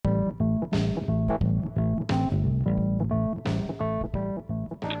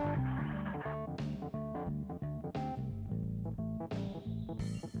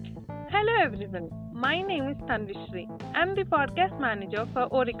everyone, my name is Tanvishri. I'm the podcast manager for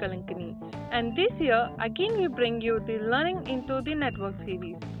Oracle Company, and this year again we bring you the Learning into the Network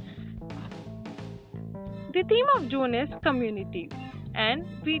series. The theme of June is community, and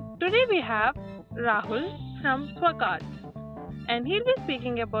today we have Rahul from Swakat, and he'll be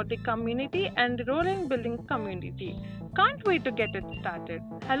speaking about the community and the role in building community. Can't wait to get it started.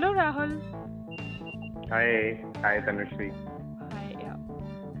 Hello, Rahul. Hi, Tanushree. Hi, yeah.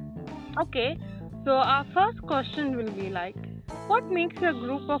 Okay, so our first question will be like, what makes a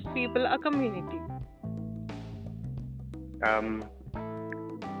group of people a community?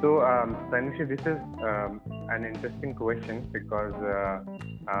 Tanushree, this is an interesting question because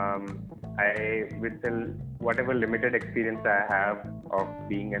whatever limited experience I have of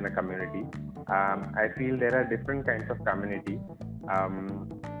being in a community, I feel there are different kinds of community,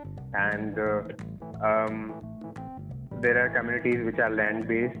 and there are communities which are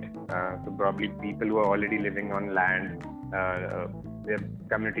land-based, so probably people who are already living on land. There are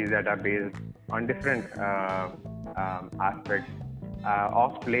communities that are based on different aspects.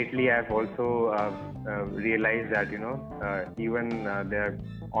 Of lately, I've also realized that even there are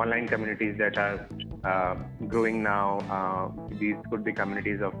online communities that are growing now. These could be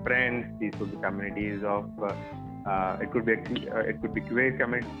communities of friends. These could be communities of it could be queer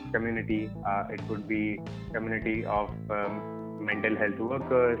community. It could be community of mental health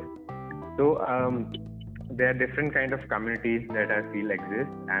workers. So there are different kind of communities that I feel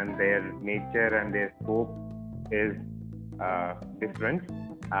exist, and their nature and their scope is different.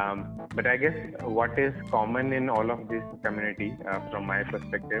 But I guess what is common in all of this community, from my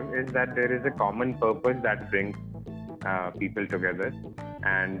perspective, is that there is a common purpose that brings people together,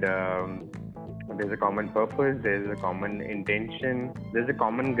 and there's a common purpose, there's a common intention, there's a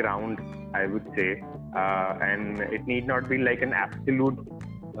common ground, I would say, and it need not be like an absolute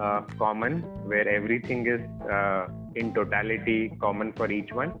common where everything is in totality common for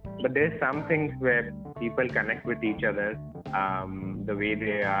each one, but there's some things where people connect with each other, the way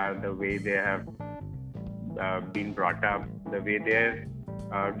they are, the way they have been brought up, the way their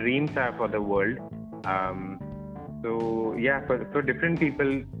dreams are for the world. So yeah, for different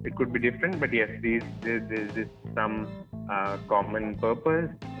people it could be different, but yes, there's some common purpose,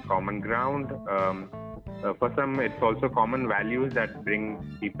 common ground. For some, it's also common values that bring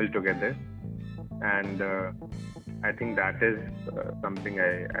people together, and I think that is something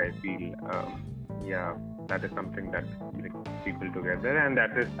I feel. That is something that brings people together, and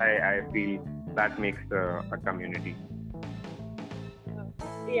that is I feel that makes a community.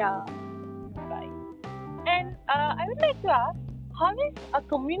 Yeah, right. And I would like to ask, how is a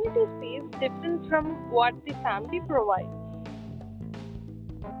community space different from what the family provides?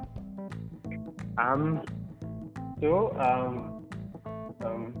 I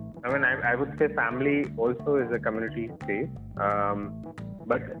would say family also is a community space,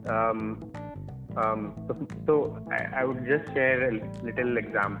 but I would just share a little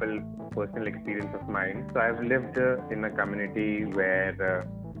example, personal experience of mine. So I've lived in a community where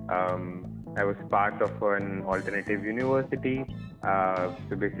I was part of an alternative university.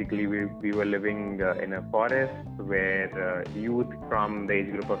 So basically, we were living in a forest where youth from the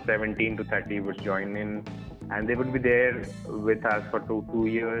age group of 17 to 30 would join in, and they would be there with us for two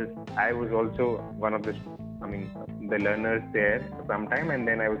years. I was also one of the learners there for some time, and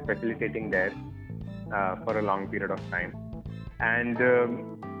then I was facilitating there for a long period of time. And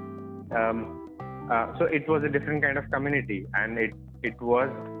so it was a different kind of community, and it was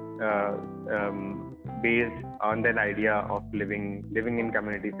based on that idea of living in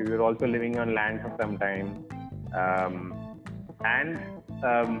community. So we were also living on land for some time, and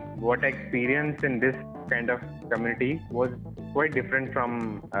what I experienced in this kind of community was quite different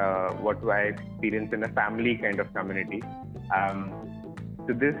from what I experienced in a family kind of community.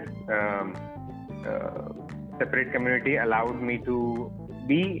 So this separate community allowed me to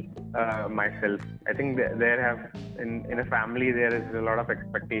be myself. I think in a family there is a lot of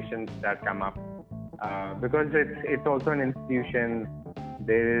expectations that come up because it's also an institution.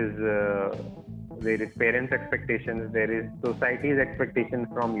 There is parents' expectations, there is society's expectations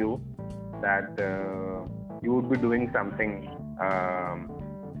from you that you would be doing something,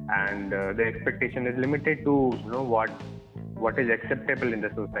 and the expectation is limited to what is acceptable in the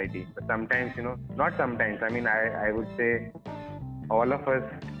society. But sometimes, not sometimes, I would say all of us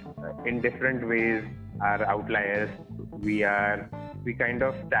in different ways are outliers. We kind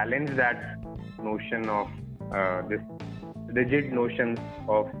of challenge that notion of this rigid notions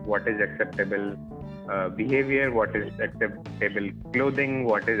of what is acceptable behavior, what is acceptable clothing,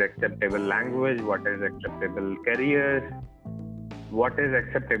 what is acceptable language, what is acceptable careers. what is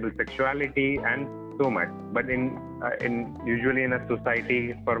acceptable sexuality and so much. But in usually in a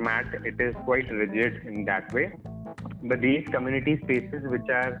society format, it is quite rigid in that way. But these community spaces, which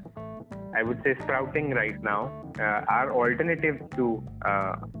are, I would say, sprouting right now, are alternatives to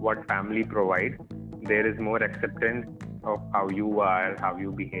what family provides. There is more acceptance of how you are, how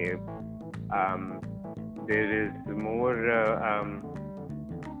you behave. There is more,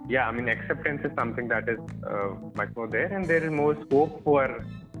 acceptance is something that is much more there, and there is more scope for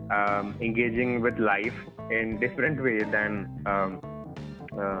engaging with life in different ways than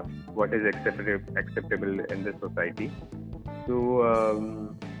what is acceptable in the society. So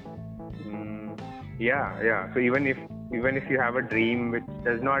so even if you have a dream which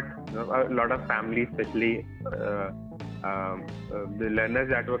does not, a lot of families, especially the learners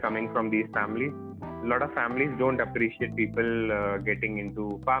that were coming from these families, a lot of families don't appreciate people getting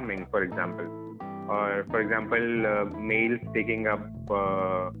into farming, for example, or for example males taking up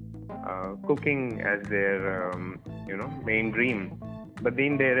cooking as their main dream. But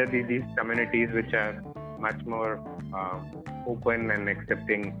then there are these communities which are much more open and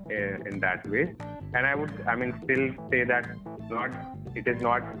accepting in that way. And I would, still say that it is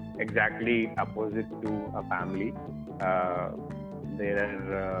not exactly opposite to a family. There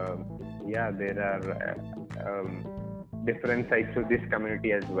are different sides to this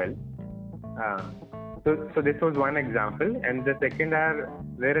community as well. So this was one example, and the second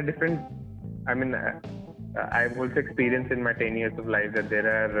there are different. I've also experienced in my 10 years of life that there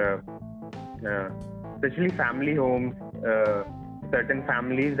are, especially family homes, certain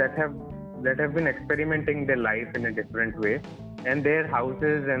families that have been experimenting their life in a different way, and their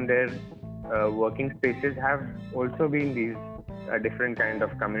houses and their working spaces have also been these different kind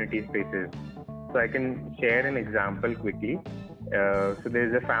of community spaces. So I can share an example quickly. So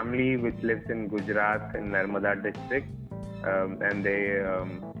there's a family which lives in Gujarat in Narmada district, and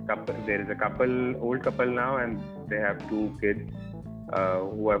there is a old couple now, and they have 2 kids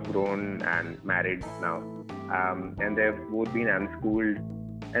who have grown and married now, and they've both been unschooled,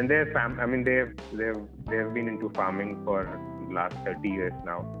 and they have been into farming for the last 30 years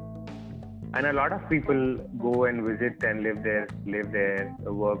now. And a lot of people go and visit and live there,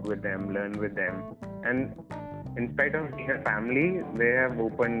 work with them, learn with them. And in spite of being a family, they have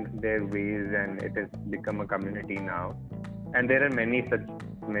opened their ways, and it has become a community now. And there are many such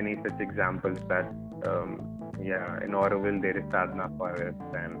examples that, in Auroville there is Sadhana Forest,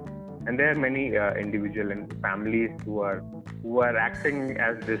 and there are many individual and families who are acting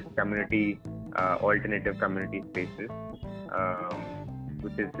as this community, alternative community spaces,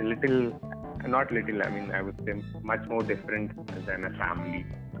 which is I would say much more different than a family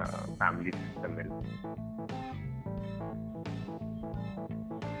system is.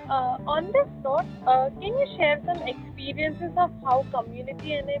 On this note, can you share some experiences of how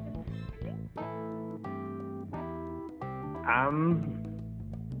community enables healing?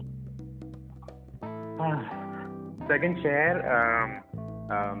 So I can share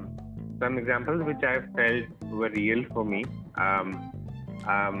some examples which I felt were real for me.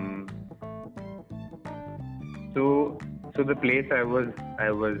 So the place I was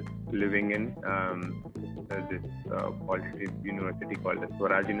living in, this qualitative university called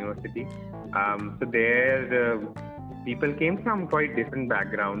Swaraj University. So there people came from quite different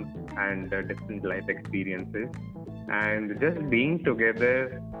backgrounds and different life experiences, and just being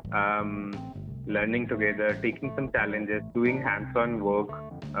together, learning together, taking some challenges, doing hands-on work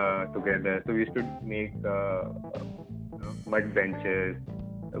together. So we used to make mud benches,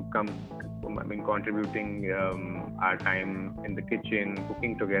 contributing our time in the kitchen,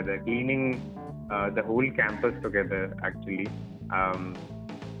 cooking together, cleaning the whole campus together. Actually,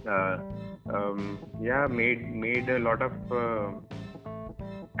 made a lot of.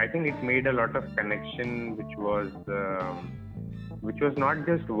 I think it made a lot of connection, which was not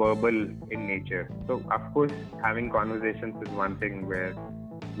just verbal in nature. So of course, having conversations is one thing where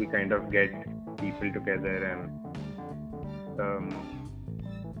we kind of get people together and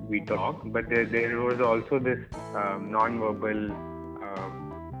we talk, but there was also this non-verbal,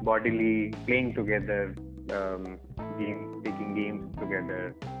 bodily playing together, taking games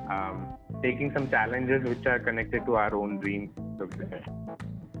together, taking some challenges which are connected to our own dreams together.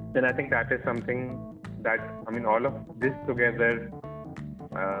 Then I think that is something that, all of this together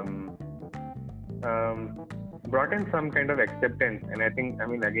brought in some kind of acceptance. And I think,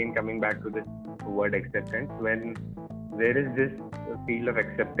 again, coming back to this word acceptance, when there is this feel of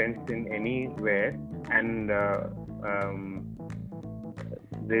acceptance in anywhere, and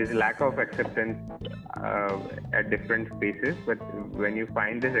there is lack of acceptance at different spaces, but when you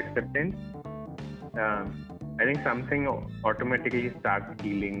find this acceptance, I think something automatically starts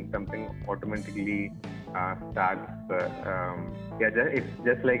healing. Something automatically starts. It's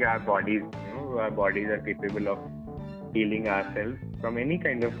just like our bodies. Our bodies are capable of healing ourselves from any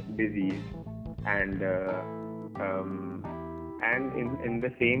kind of disease, and in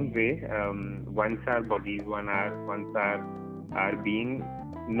the same way, once our bodies, once our being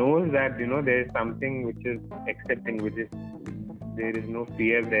knows that there is something which is accepting, which is there is no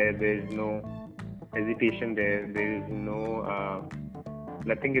fear there is no hesitation there is no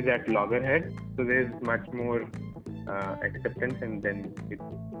nothing is at loggerhead, so there is much more acceptance, and then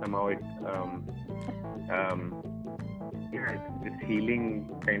this healing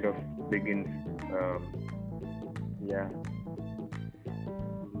kind of begins.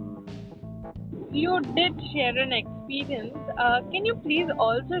 You did share an experience. Can you please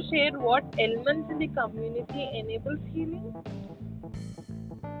also share what elements in the community enables healing?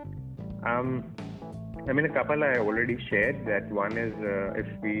 A couple I already shared. That one is if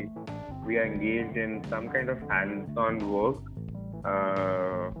we are engaged in some kind of hands-on work,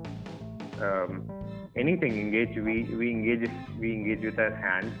 anything we engage with our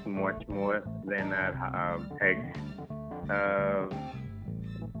hands much more than our heads.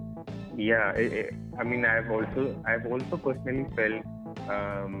 I've also personally felt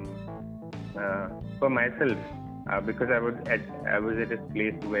for myself, because I was at a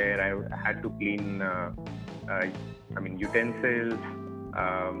place where I had to clean utensils,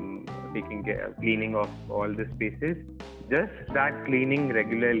 cleaning of all the spaces. Just that cleaning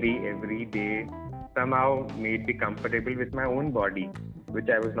regularly every day somehow made me comfortable with my own body, which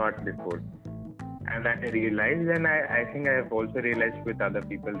I was not before. And I realized, and I think I have also realized with other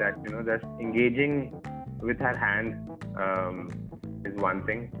people that just engaging with our hands is one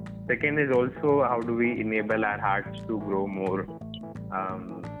thing. Second is also how do we enable our hearts to grow more,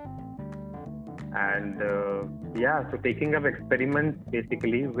 so taking up experiments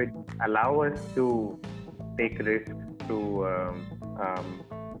basically which allow us to take risks to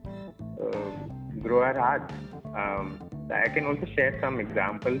grow our hearts. I can also share some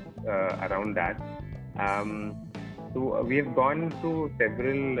examples around that. So we have gone to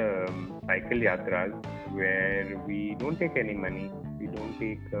several cycle yatras where we don't take any money, we don't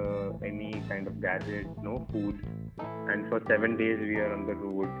take any kind of gadgets, no food, and for 7 days we are on the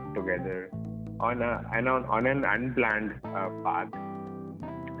road together on an unplanned path,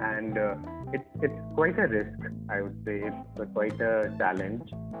 and it's quite a risk. I would say it's quite a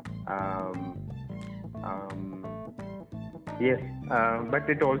challenge. Yes, but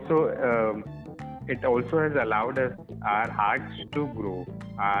it also has allowed us our hearts to grow,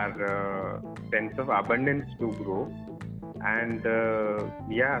 our sense of abundance to grow, and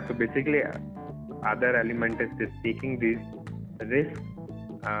so basically other element is just taking these risks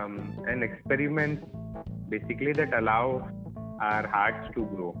and experiments basically that allow our hearts to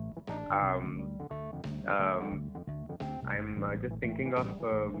grow. I'm just thinking of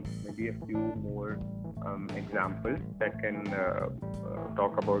maybe a few more examples that can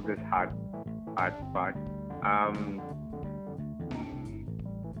talk about this heart part.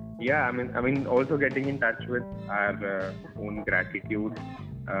 Also getting in touch with our own gratitude,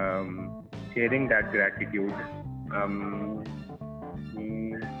 sharing that gratitude,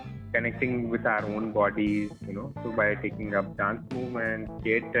 connecting with our own bodies, so by taking up dance movement,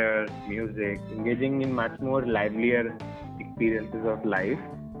 theater, music, engaging in much more livelier experiences of life.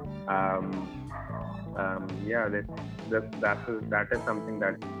 That is something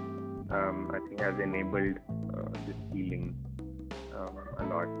that I think has enabled this healing a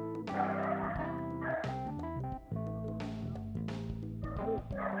lot.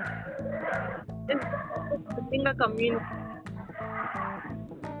 It's building a community.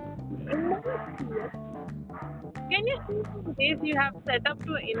 Can you see some ways you have set up to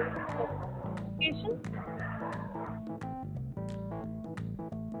communication?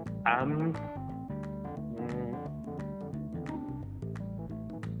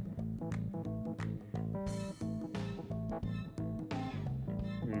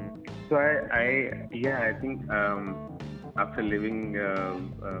 So I think after living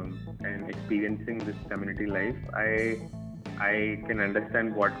and experiencing this community life, I can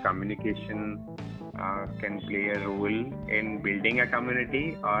understand what communication can play a role in building a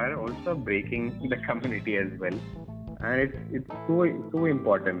community or also breaking the community as well. And it's so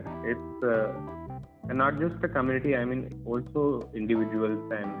important. It's and not just the community. Also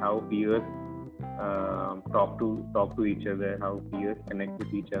individuals and how peers talk to each other, how peers connect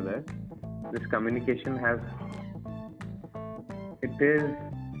with each other. This communication is,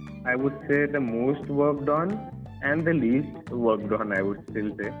 I would say, the most worked on and the least worked on, I would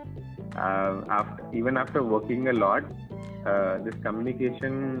still say. Even after working a lot, this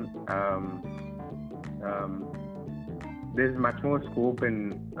communication, there's much more scope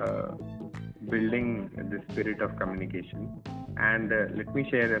in building the spirit of communication. And let me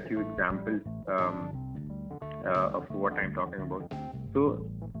share a few examples of what I'm talking about. So,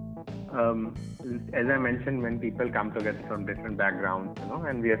 as I mentioned, when people come together from different backgrounds,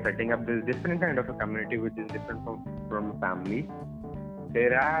 and we are setting up this different kind of a community which is different from family,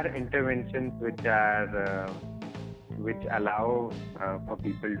 there are interventions which allow for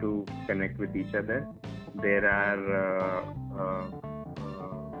people to connect with each other. There are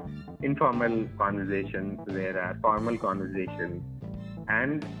informal conversations, there are formal conversations,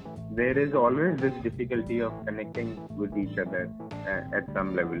 and there is always this difficulty of connecting with each other at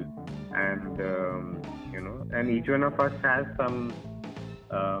some level. And and each one of us has some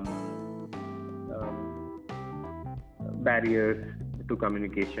barriers to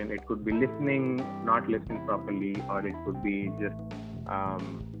communication. It could be listening, not listening properly, or it could be just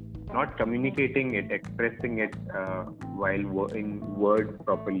not communicating it, expressing it while in words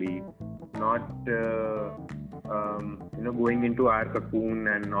properly, not going into our cocoon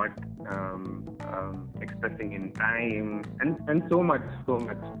and not expressing in time, and so much. So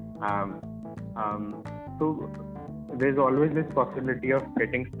there's always this possibility of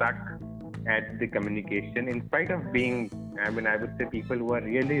getting stuck at the communication, in spite of being, I would say people who are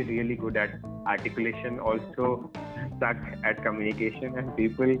really, really good at articulation also stuck at communication, and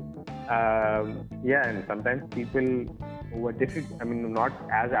people, and sometimes people who are not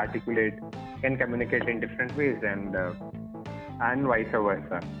as articulate can communicate in different ways, and vice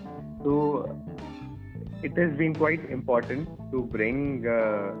versa. So it has been quite important to bring.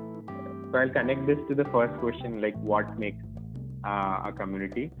 So I'll connect this to the first question, like what makes a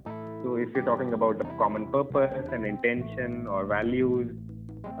community. So if you're talking about a common purpose and intention or values,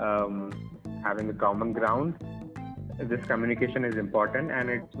 having a common ground, this communication is important, and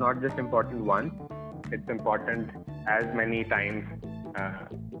it's not just important once, it's important as many times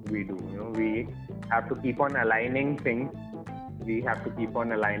we do. We have to keep on aligning things. We have to keep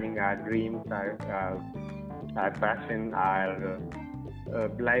on aligning our dreams, our passion, our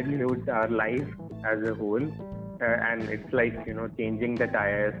livelihoods, our life as a whole. And it's like, changing the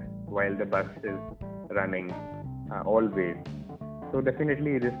tires while the bus is running, always. So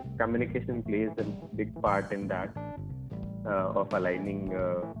definitely this communication plays a big part in that, of aligning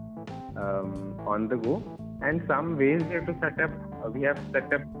on the go. And some ways we have set up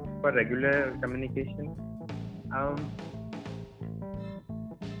for regular communication.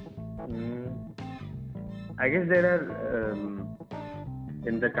 I guess there are,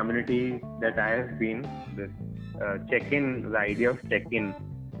 in the community that I have been, this check-in, the idea of check-in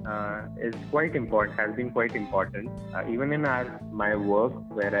is quite important, has been quite important. Even in my work,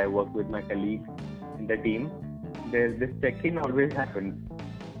 where I work with my colleagues in the team, this check-in always happens.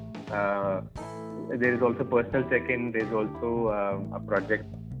 There is also personal check-in, there is also a project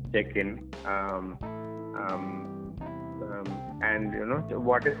check-in. And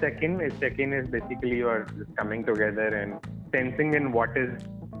what is check-in? Check-in is basically you are just coming together and sensing in what is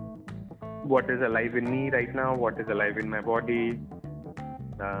alive in me right now, what is alive in my body,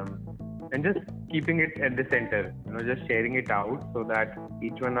 and just keeping it at the center, just sharing it out so that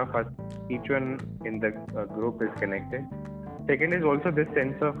each one in the group is connected. Second is also this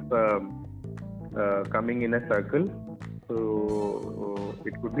sense of coming in a circle. So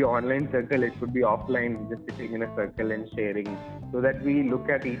it could be online circle, it could be offline, just sitting in a circle and sharing, so that we look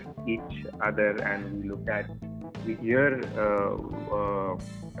at each other and we hear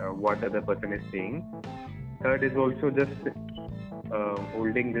what other person is saying. Third is also just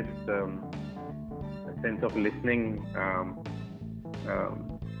holding this sense of listening,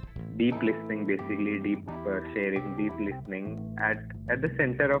 deep listening, basically deep sharing, deep listening at the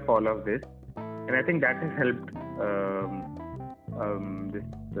center of all of this. And I think that has helped this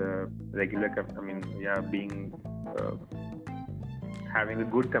regular, being having a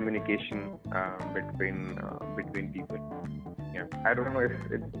good communication between people. Yeah, I don't know if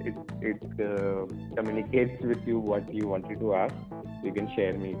it communicates with you what you wanted to ask. You can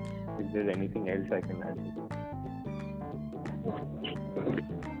share me if there's anything else I can add.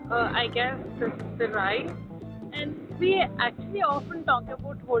 I guess this is right. And we actually often talk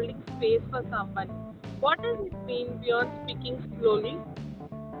about holding space for someone. What does it mean beyond speaking slowly?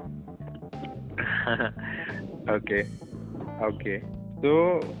 Okay.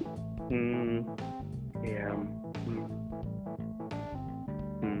 So,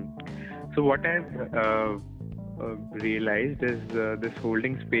 So what I've realized is this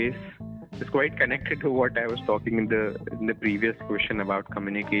holding space it's quite connected to what I was talking in the previous question about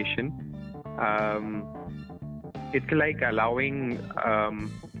communication. It's like allowing.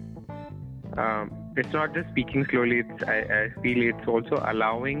 It's not just speaking slowly. I feel it's also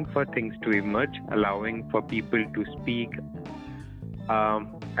allowing for things to emerge, allowing for people to speak.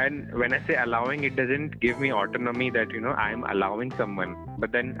 And when I say allowing, it doesn't give me autonomy that I'm allowing someone,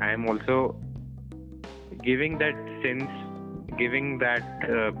 but then I am also giving that sense, building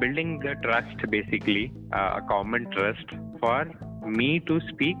the trust, basically a common trust for me to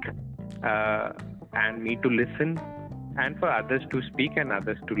speak and me to listen, and for others to speak and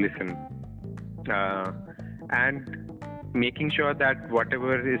others to listen, and making sure that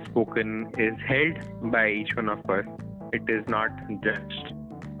whatever is spoken is held by each one of us. It is not judged.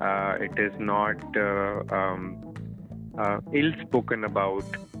 It is not ill spoken about,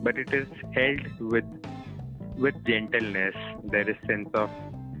 but it is held with gentleness. There is sense of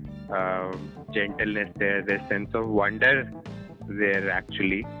gentleness there. There's sense of wonder there,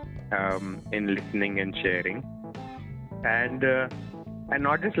 actually, in listening and sharing. And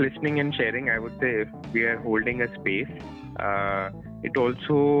not just listening and sharing, I would say, if we are holding a space, it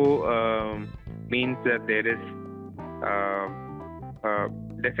also means that there is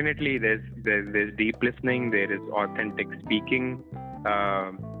definitely there's deep listening, there is authentic speaking,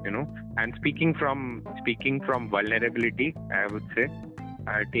 and speaking from vulnerability, I would say,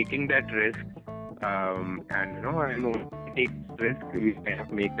 taking that risk, and I know take risk, we kind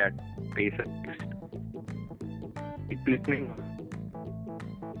of make that space deep listening.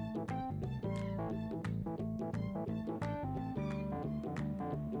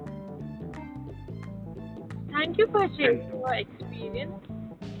 Thank you for sharing your experience.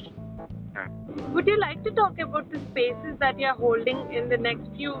 Would you like to talk about the spaces that you are holding in the next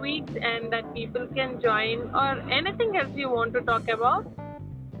few weeks and that people can join, or anything else you want to talk about?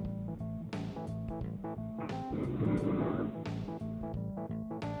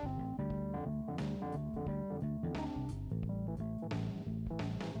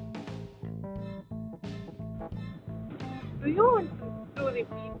 Do you want to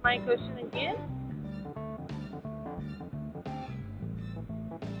repeat my question again?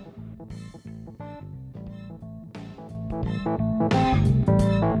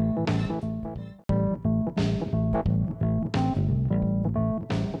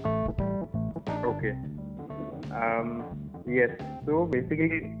 Okay. Yes. So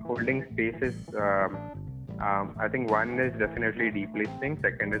basically, holding spaces. I think one is definitely deep listening.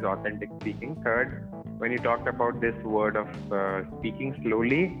 Second is authentic speaking. Third, when you talked about this word of speaking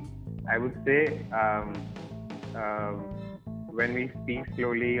slowly, I would say when we speak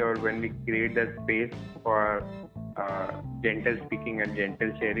slowly, or when we create that space for gentle speaking and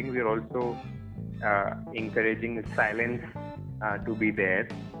gentle sharing, we are also encouraging silence to be there,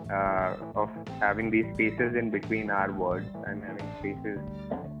 of having these spaces in between our words, and having spaces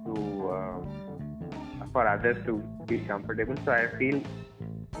to for others to feel comfortable. So I feel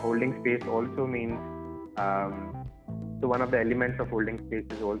holding space also means, so one of the elements of holding space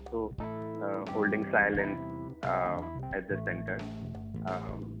is also holding silence at the center.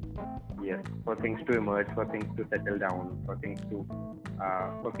 Yes, for things to emerge, for things to settle down, for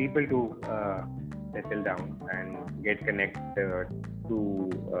people to settle down and get connected to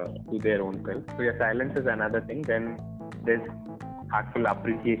their own self. So yeah, silence is another thing. Then there's heartful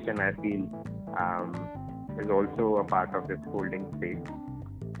appreciation, I feel, is also a part of this holding space.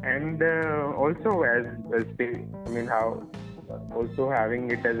 And also as space, how also having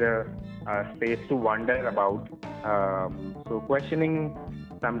it as a space to wonder about. So questioning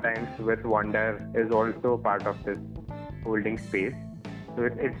sometimes with wonder is also part of this holding space. So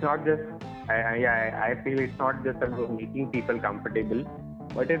it's not just, I feel it's not just about making people comfortable,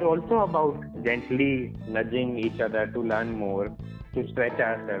 but it's also about gently nudging each other to learn more, to stretch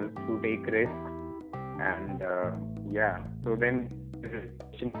ourselves, to take risks. And so then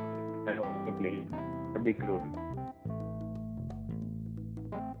this also plays a big role.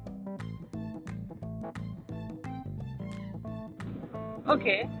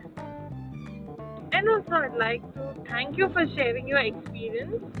 Okay. And also, I'd like to thank you for sharing your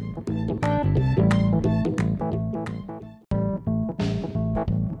experience.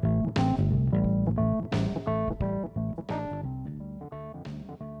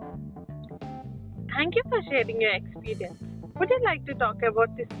 Thank you for sharing your experience. Would you like to talk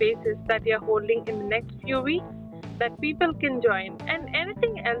about the spaces that you're holding in the next few weeks that people can join, and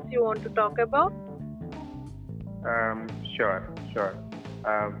anything else you want to talk about? Sure.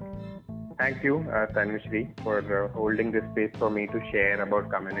 Thank you, Tanushree, for holding this space for me to share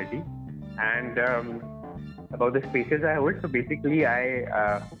about community and about the spaces I hold. So basically,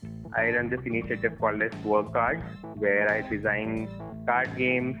 I I run this initiative called as Work Cards, where I design card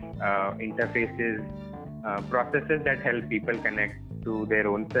games, interfaces, processes that help people connect to their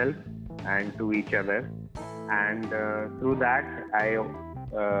own self and to each other. And through that, I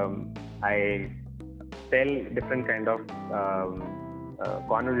sell different kind of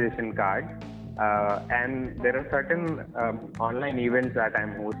conversation cards. And there are certain online events that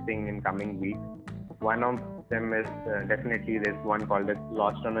I'm hosting in coming weeks. One of them is definitely this one called as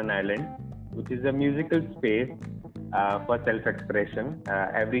Lost on an Island, which is a musical space for self-expression.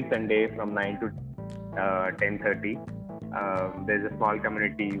 Every Sunday from 9 to 10:30, there's a small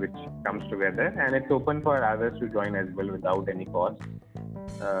community which comes together, and it's open for others to join as well without any cost.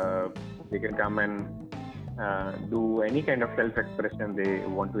 They can come and do any kind of self-expression they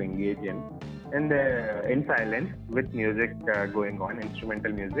want to engage in silence with music going on,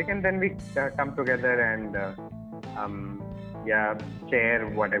 instrumental music, and then we come together and share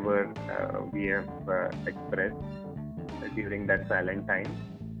whatever we have expressed during that silent time.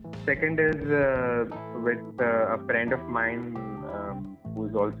 Second is with a friend of mine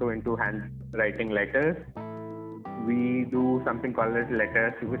who's also into handwriting letters. We do something called as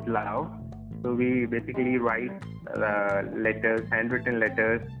Letters with Love. So we basically write letters, handwritten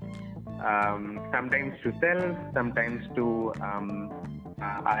letters, sometimes to self, sometimes to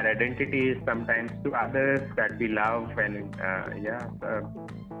our identities, sometimes to others that we love, and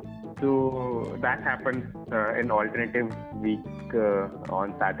so that happens in alternative week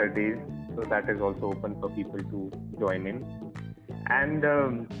on Saturdays. So that is also open for people to join in. And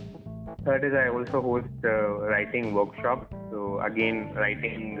third is I also host writing workshops. So again,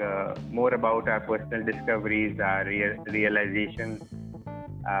 writing more about our personal discoveries, our realizations,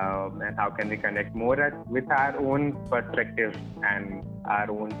 and how can we connect more with our own perspective and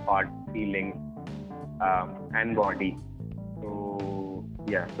our own thoughts, feelings, and body.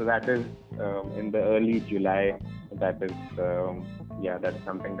 So that is in the early July. That is that's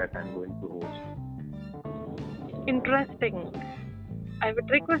something that I'm going to host. Interesting. I would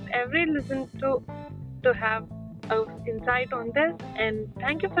request every listener to have an insight on this, and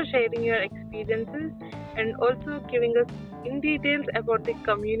thank you for sharing your experiences and also giving us in details about the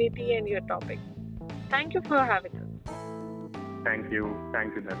community and your topic. Thank you for having us. Thank you,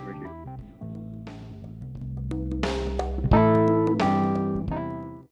 Darshini.